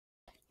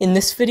In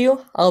this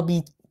video, I'll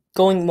be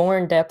going more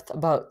in depth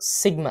about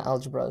sigma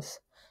algebras.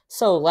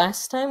 So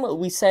last time what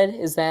we said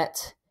is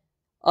that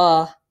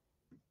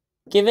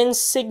given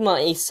sigma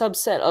a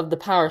subset of the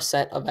power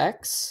set of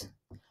x,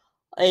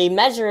 a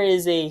measure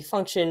is a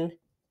function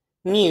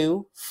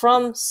mu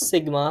from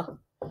sigma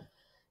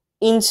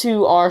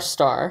into r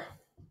star,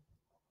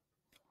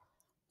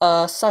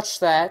 such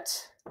that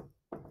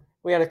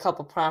we had a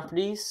couple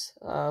properties.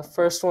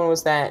 First one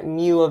was that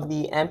mu of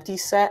the empty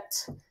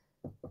set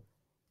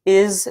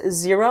is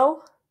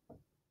 0.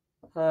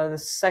 The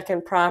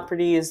second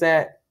property is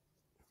that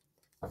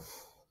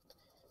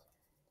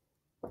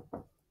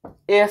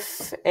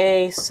if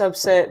a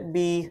subset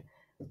be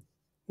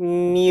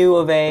mu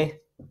of A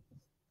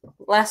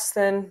less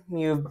than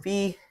mu of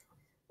B,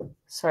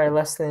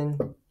 less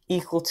than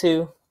equal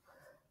to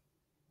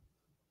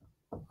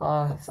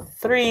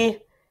 3,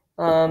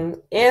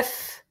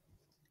 if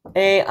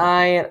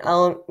AI an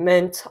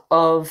element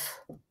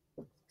of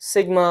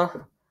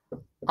sigma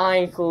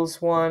I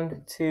equals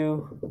 1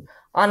 to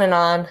on and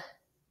on,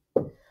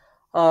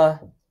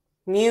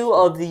 mu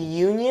of the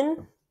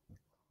union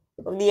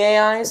of the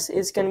AIs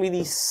is going to be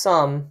the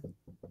sum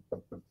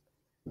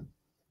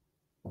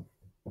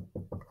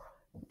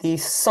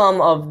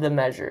of the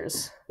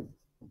measures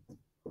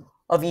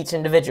of each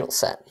individual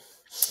set.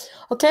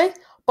 Okay,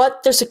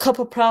 but there's a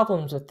couple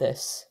problems with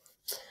this.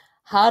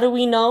 How do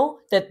we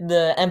know that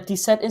the empty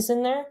set is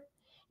in there?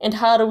 And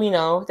how do we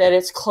know that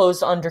it's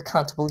closed under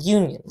countable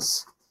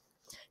unions?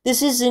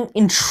 This isn't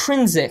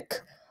intrinsic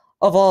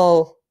of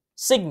all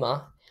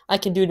sigma. I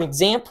can do an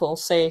example,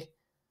 say,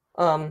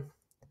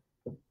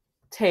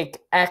 take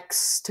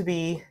X to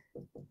be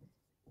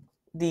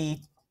the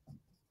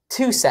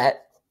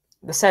set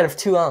of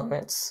two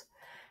elements,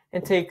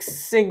 and take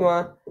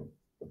sigma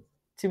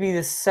to be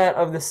the set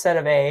of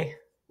A,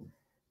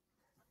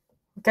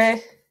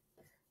 okay?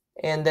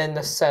 And then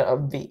the set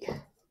of B.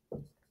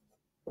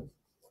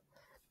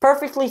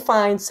 Perfectly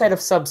fine set of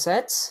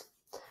subsets,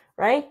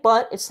 right?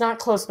 But it's not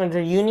closed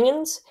under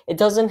unions. It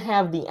doesn't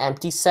have the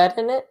empty set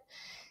in it,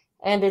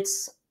 and it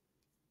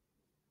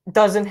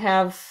doesn't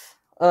have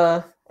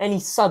any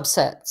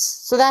subsets.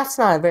 So that's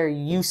not a very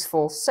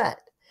useful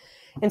set.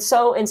 And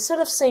so instead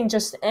of saying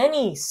just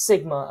any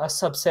sigma a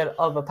subset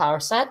of a power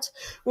set,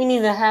 we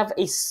need to have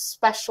a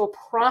special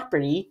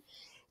property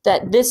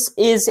that this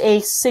is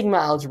a sigma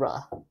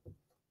algebra.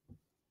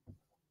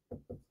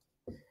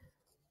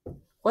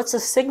 What's a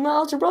sigma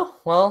algebra?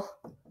 Well,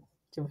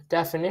 give a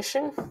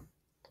definition.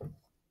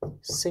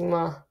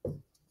 Sigma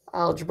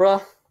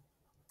algebra.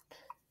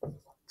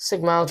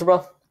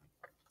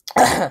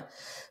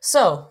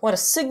 So, what a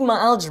sigma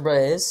algebra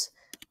is,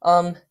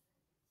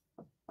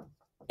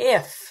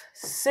 if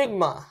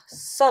sigma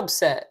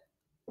subset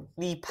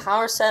the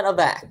power set of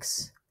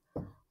x,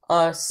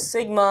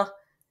 sigma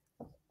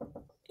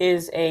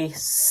is a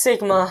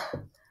sigma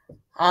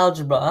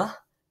algebra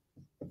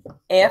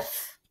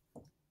if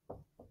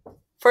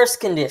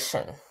first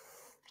condition.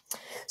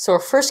 So our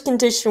first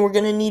condition we're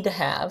going to need to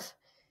have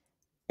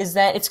is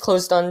that it's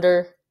closed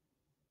under,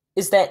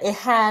 is that it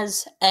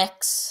has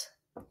x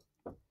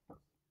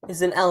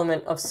is an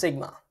element of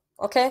sigma.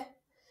 Okay?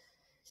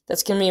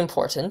 That's going to be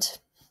important.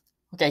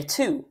 Okay,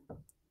 2.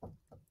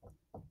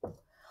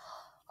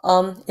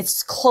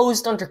 It's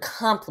closed under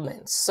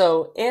complements.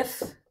 So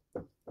if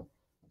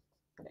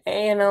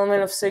A an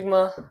element of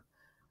sigma,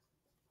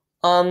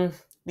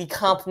 the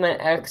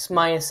complement x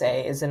minus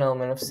A is an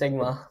element of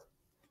sigma.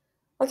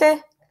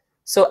 Okay?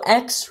 So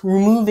x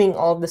removing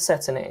all the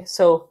sets in A.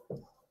 So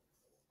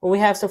what we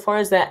have so far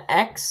is that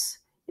x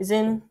is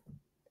in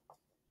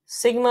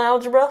sigma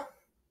algebra.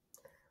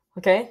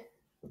 Okay?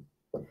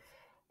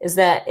 Is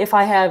that if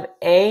I have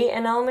A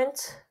an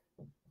element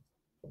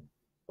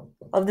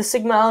of the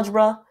sigma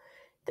algebra,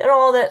 then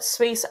all that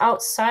space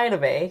outside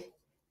of A,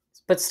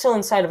 but still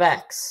inside of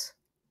x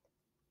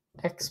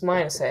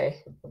minus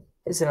A,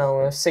 is an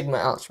element of sigma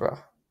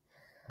algebra.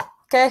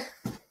 Okay?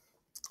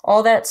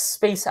 All that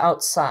space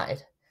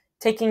outside,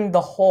 taking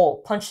the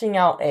whole, punching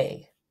out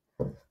A.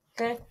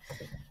 Okay?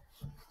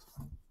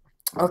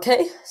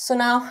 Okay, so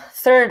now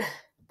third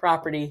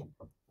property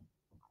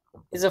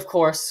is, of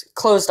course,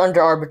 closed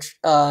under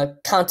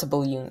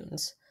countable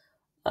unions.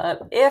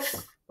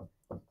 If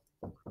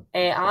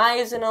AI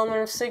is an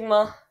element of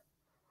sigma,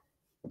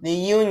 the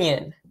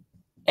union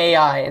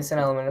AI is an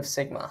element of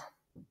sigma.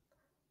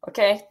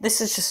 Okay,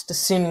 this is just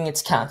assuming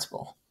it's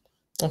countable.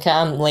 Okay,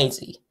 I'm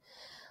lazy.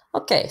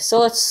 Okay, so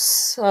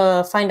let's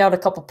find out a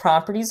couple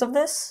properties of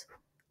this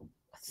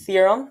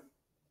theorem.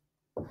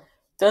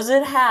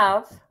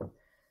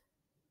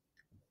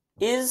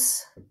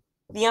 Is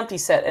the empty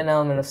set an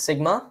element of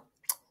sigma?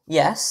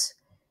 Yes.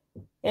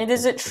 And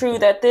is it true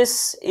that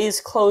this is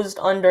closed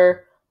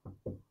under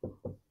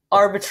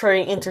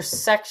arbitrary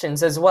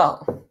intersections as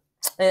well?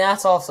 And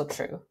that's also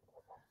true.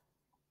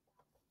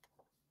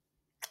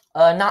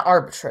 Not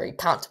arbitrary,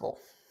 countable.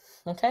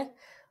 Okay?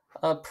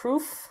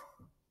 Proof.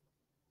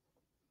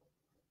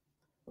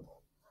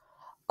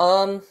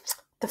 The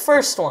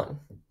first one,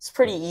 it's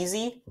pretty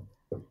easy.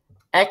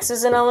 X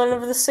is an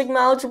element of the sigma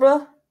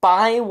algebra.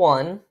 by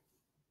 1,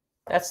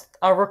 that's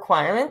a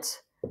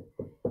requirement,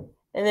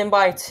 and then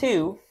by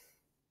 2,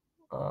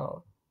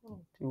 do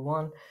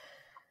 1,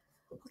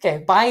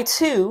 okay, by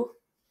 2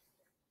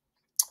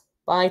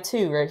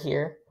 right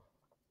here,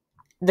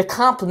 the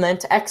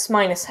complement x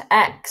minus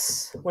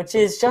x, which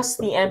is just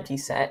the empty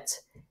set,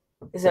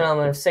 is an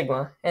element of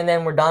sigma, and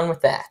then we're done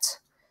with that.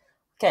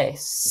 Okay,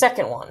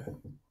 second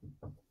one.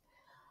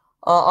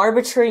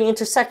 Arbitrary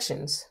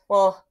intersections.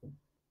 Well,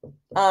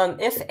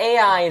 if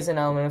AI is an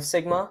element of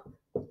sigma,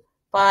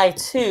 by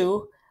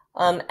 2,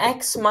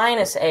 x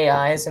minus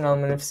AI is an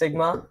element of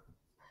sigma,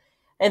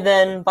 and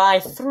then by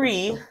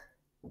 3,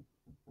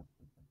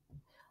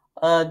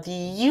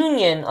 the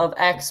union of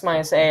x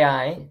minus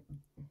AI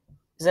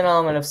is an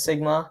element of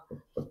sigma,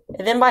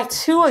 and then by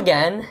 2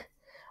 again,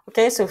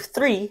 okay, so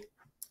 3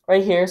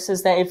 right here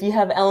says that if you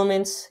have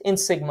elements in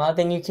sigma,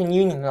 then you can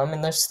union them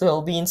and they'll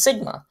still be in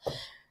sigma.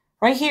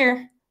 Right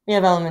here, we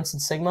have elements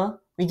in sigma,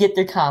 we get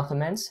their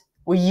complements,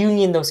 we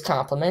union those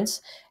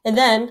complements, and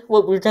then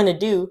what we're going to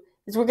do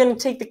is we're going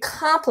to take the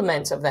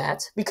complement of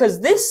that,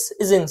 because this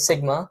is in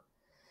sigma,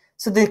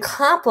 so the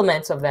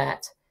complement of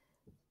that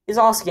is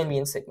also going to be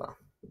in sigma.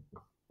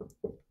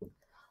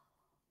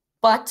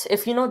 But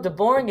if you know de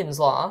Morgan's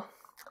law,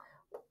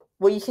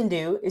 what you can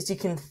do is you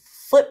can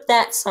flip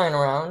that sign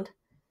around,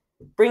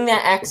 bring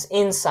that x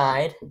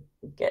inside,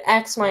 get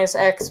x minus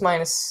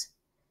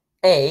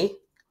a,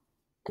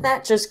 and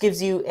that just gives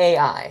you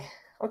ai,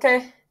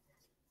 okay?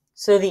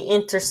 So the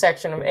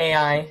intersection of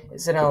ai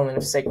is an element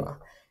of sigma.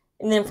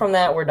 And then from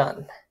that, we're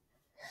done.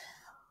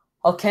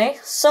 Okay,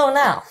 so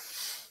now,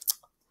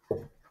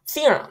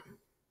 theorem.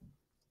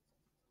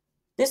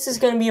 This is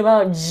going to be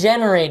about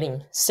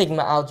generating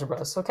sigma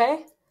algebras,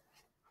 okay?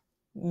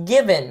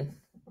 Given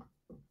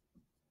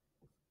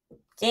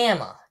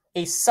gamma,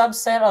 a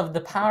subset of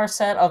the power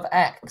set of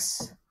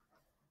x,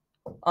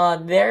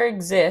 there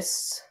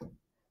exists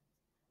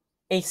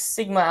a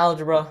sigma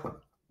algebra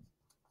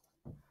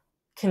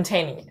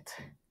containing it.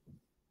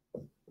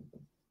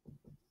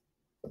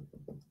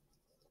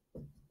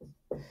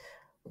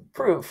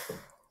 Proof.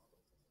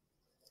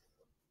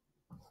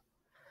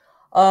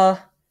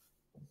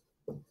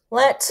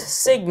 Let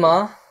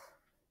sigma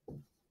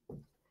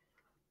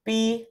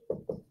be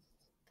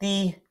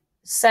the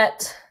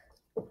set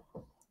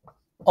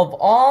of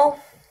all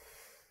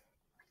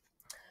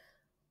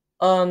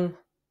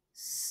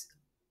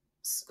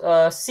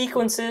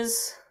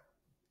sequences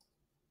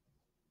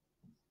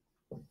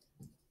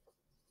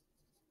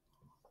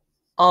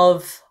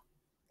of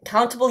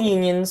countable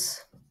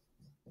unions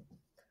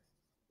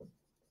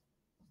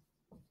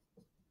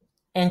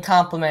and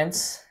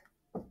complements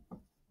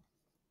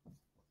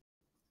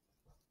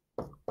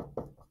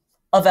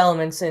of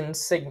elements in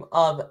sigma,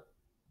 of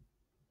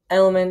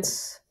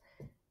elements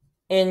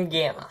in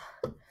gamma.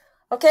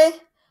 Okay,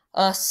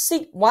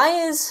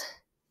 why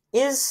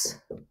is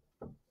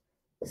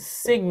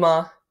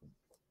sigma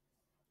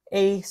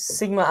a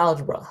sigma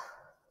algebra?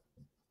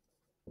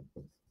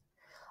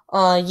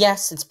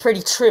 Yes, it's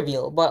pretty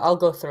trivial, but I'll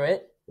go through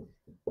it.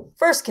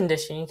 First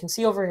condition, you can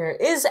see over here,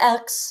 is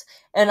x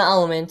an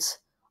element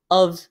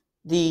of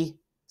the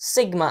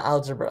sigma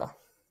algebra?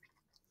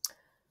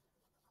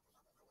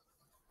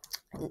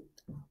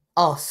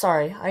 Oh,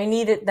 sorry, I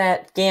needed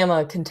that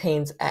gamma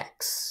contains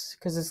x,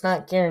 because it's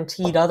not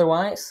guaranteed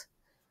otherwise.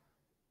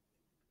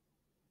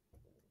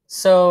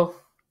 So,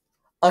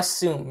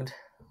 assumed.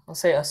 I'll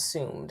say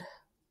assumed.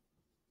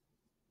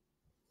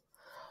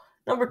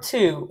 Number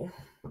 2.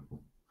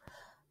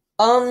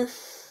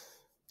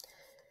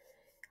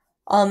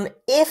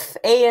 If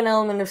a an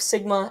element of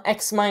sigma,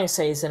 x minus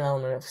a is an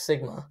element of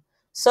sigma.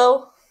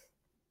 So,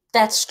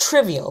 that's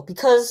trivial,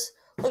 because,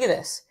 look at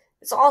this.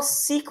 It's all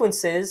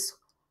sequences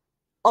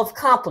of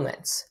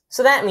complements.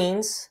 So that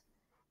means,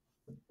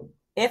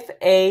 if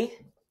a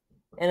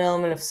an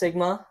element of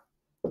sigma,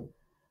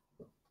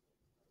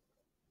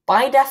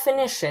 by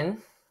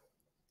definition,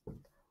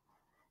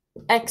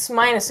 x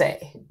minus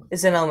a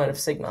is an element of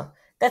sigma.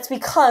 That's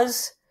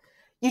because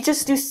you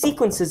just do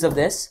sequences of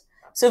this.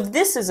 So if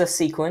this is a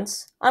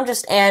sequence, I'm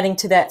just adding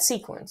to that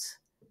sequence.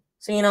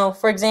 So,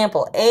 for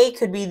example, a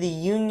could be the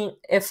union,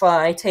 if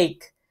I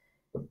take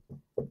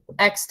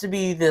x to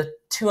be the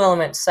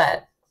 2-element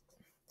set,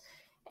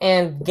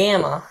 and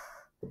gamma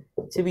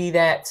to be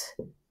that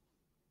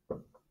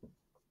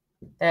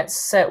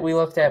set we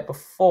looked at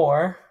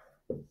before,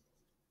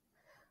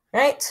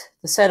 right?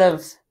 The set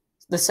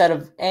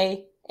of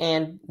A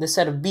and the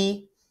set of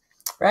B,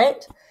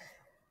 right?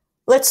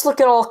 Let's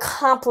look at all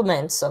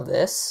complements of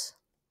this.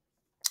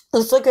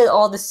 Let's look at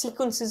all the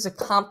sequences of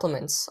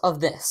complements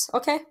of this,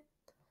 okay?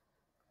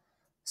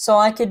 So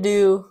I could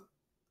do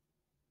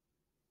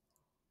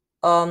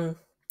A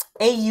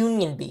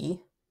union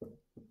B.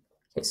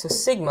 Okay, so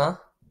sigma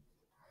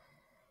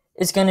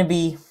is going to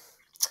be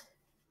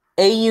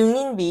A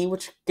union B,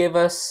 which give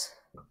us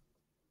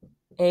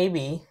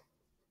AB,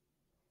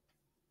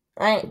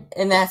 right?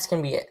 And that's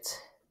going to be it.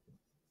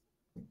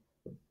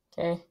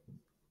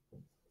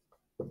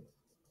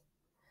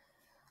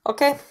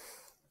 Okay.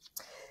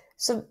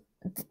 So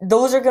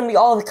those are going to be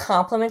all the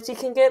complements you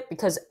can get,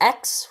 because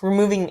x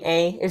removing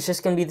a is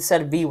just going to be the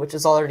set of b, which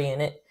is already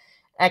in it.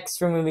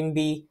 X removing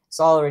b is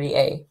already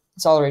a.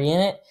 It's already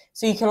in it.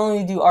 So you can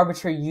only do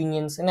arbitrary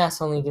unions, and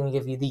that's only going to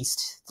give you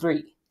these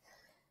three.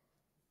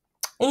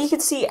 And you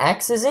can see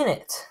x is in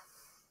it.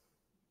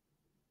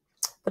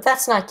 But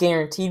that's not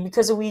guaranteed,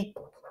 because we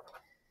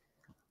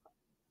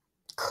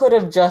could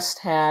have just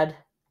had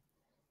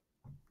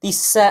the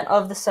set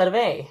of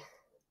A,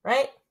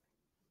 right?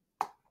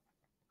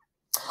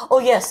 Oh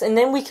yes, and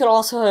then we could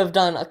also have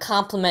done a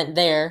complement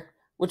there,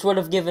 which would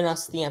have given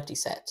us the empty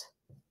set.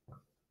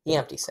 The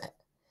empty set.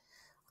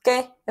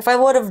 Okay? If I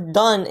would have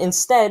done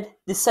instead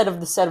the set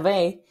of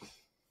A,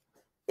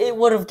 it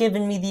would have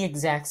given me the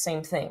exact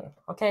same thing.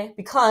 Okay?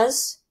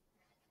 Because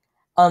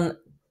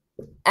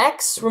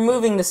x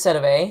removing the set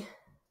of A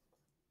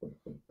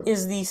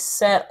is the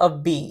set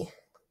of B.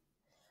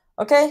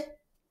 Okay?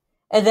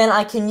 And then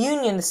I can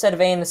union the set of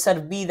A and the set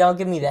of B. That'll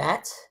give me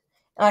that.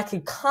 And I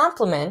can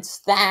complement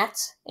that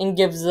and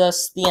gives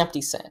us the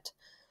empty set.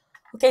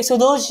 Okay, so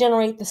those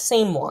generate the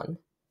same one.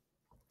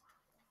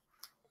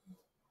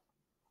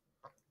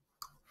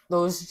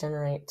 Those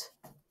generate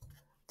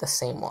the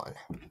same one.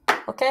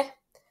 Okay?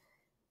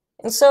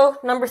 And so,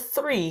 number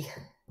 3,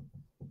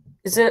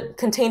 is it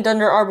contained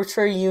under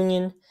arbitrary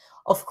union?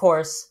 Of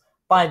course,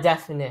 by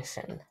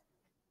definition.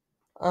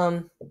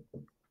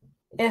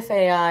 If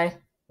AI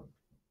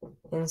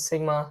in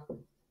sigma,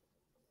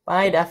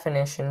 by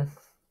definition,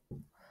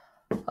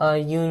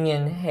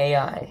 union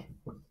AI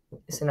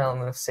is an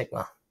element of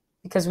sigma,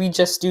 because we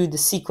just do the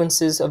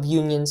sequences of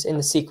unions and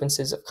the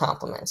sequences of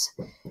complements,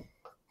 and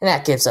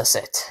that gives us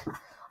it.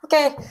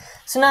 Okay,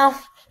 so now,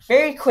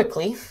 very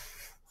quickly,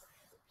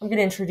 I'm going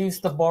to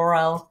introduce the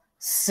Borel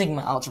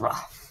sigma algebra.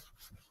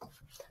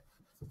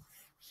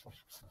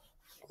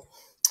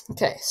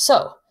 Okay,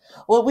 so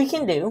what we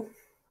can do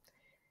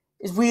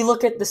is we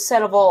look at the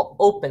set of all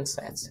open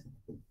sets.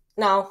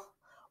 Now,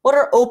 what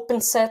are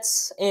open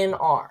sets in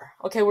R?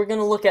 Okay, we're going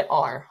to look at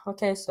R.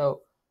 Okay,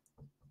 so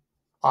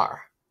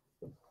R.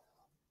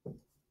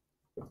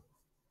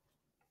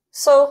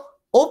 So,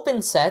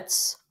 open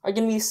sets are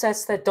going to be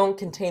sets that don't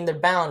contain their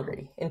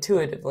boundary,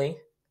 intuitively.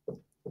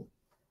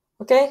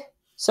 Okay,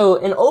 so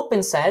an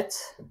open set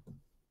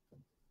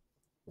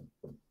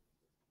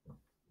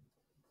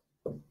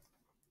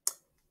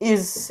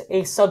is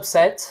a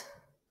subset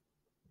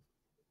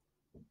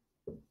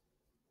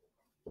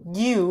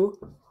U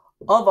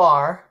of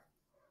R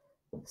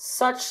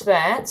such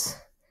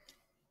that,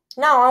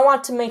 now I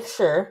want to make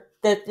sure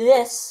that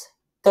this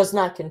does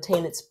not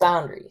contain its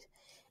boundary.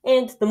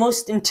 And the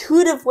most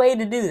intuitive way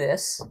to do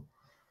this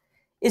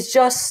is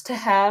just to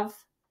have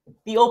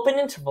the open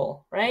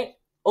interval, right?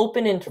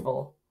 Open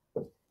interval.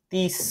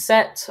 The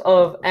set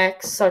of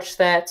x such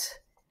that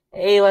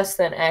a less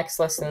than x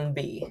less than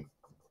b.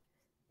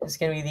 It's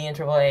going to be the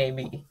interval a,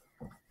 b.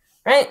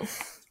 Right?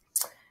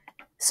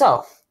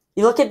 So,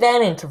 you look at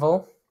that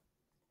interval,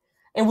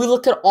 and we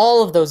look at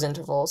all of those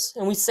intervals,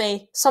 and we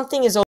say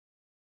something is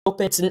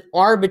open. It's an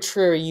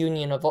arbitrary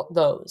union of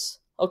those.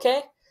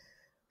 Okay?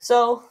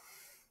 So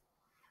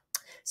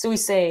we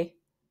say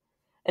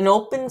an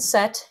open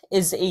set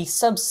is a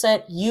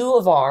subset U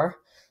of R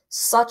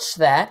such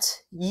that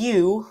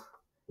U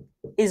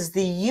is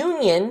the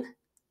union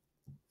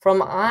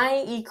from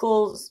I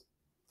equals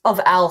of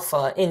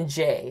alpha in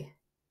J.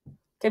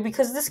 Okay,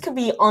 because this could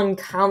be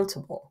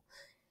uncountable.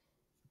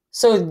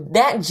 So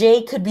that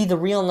J could be the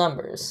real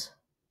numbers.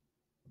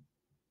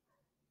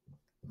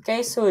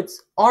 Okay, so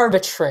it's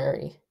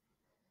arbitrary.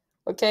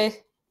 Okay,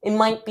 it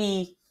might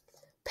be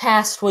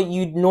past what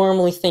you'd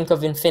normally think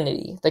of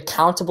infinity, the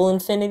countable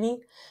infinity,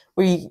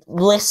 where you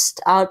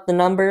list out the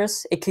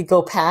numbers. It could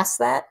go past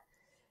that.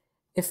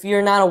 If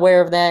you're not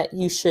aware of that,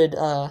 you should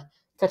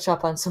catch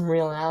up on some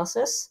real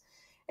analysis.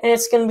 And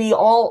it's going to be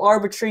all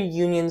arbitrary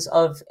unions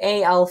of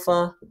A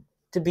alpha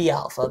to B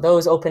alpha,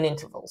 those open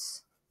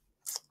intervals.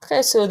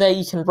 Okay, so that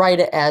you can write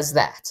it as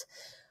that.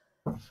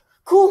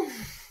 Cool.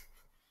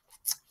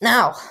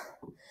 Now,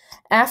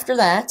 after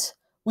that,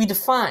 we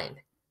define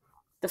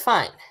the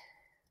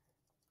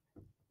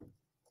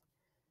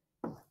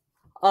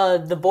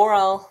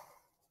Borel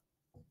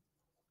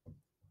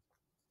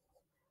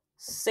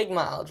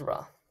sigma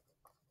algebra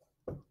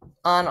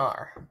on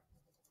R.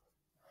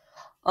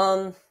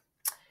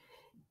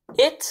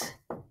 It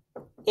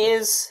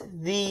is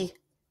the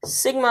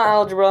sigma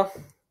algebra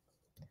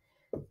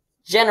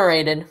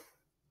generated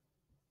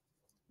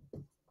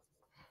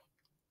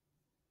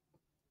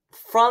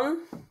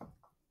from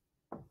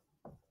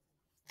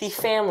the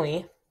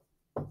family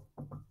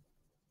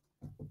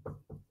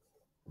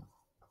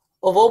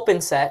of open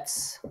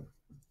sets.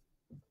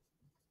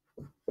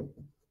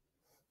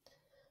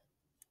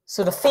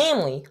 So the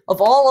family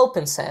of all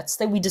open sets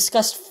that we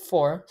discussed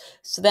before,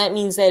 so that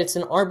means that it's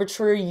an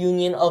arbitrary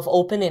union of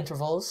open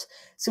intervals.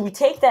 So we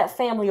take that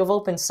family of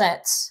open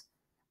sets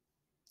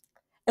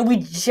and we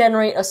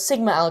generate a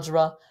sigma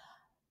algebra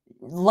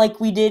like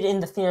we did in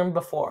the theorem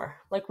before.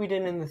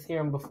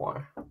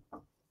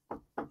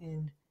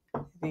 In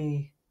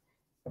the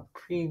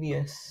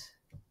previous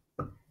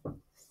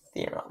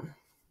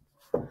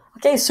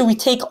Okay, so we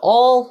take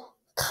all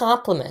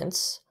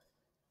complements,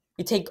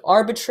 we take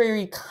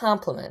arbitrary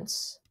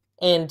complements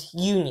and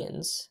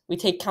unions. We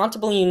take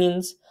countable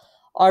unions,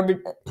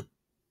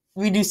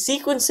 we do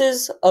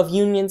sequences of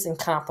unions and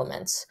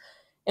complements,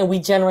 and we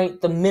generate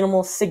the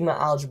minimal sigma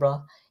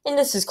algebra, and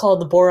this is called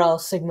the Borel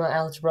sigma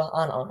algebra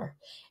on R.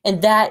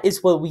 And that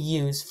is what we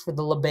use for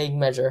the Lebesgue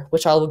measure,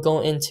 which I will go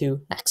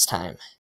into next time.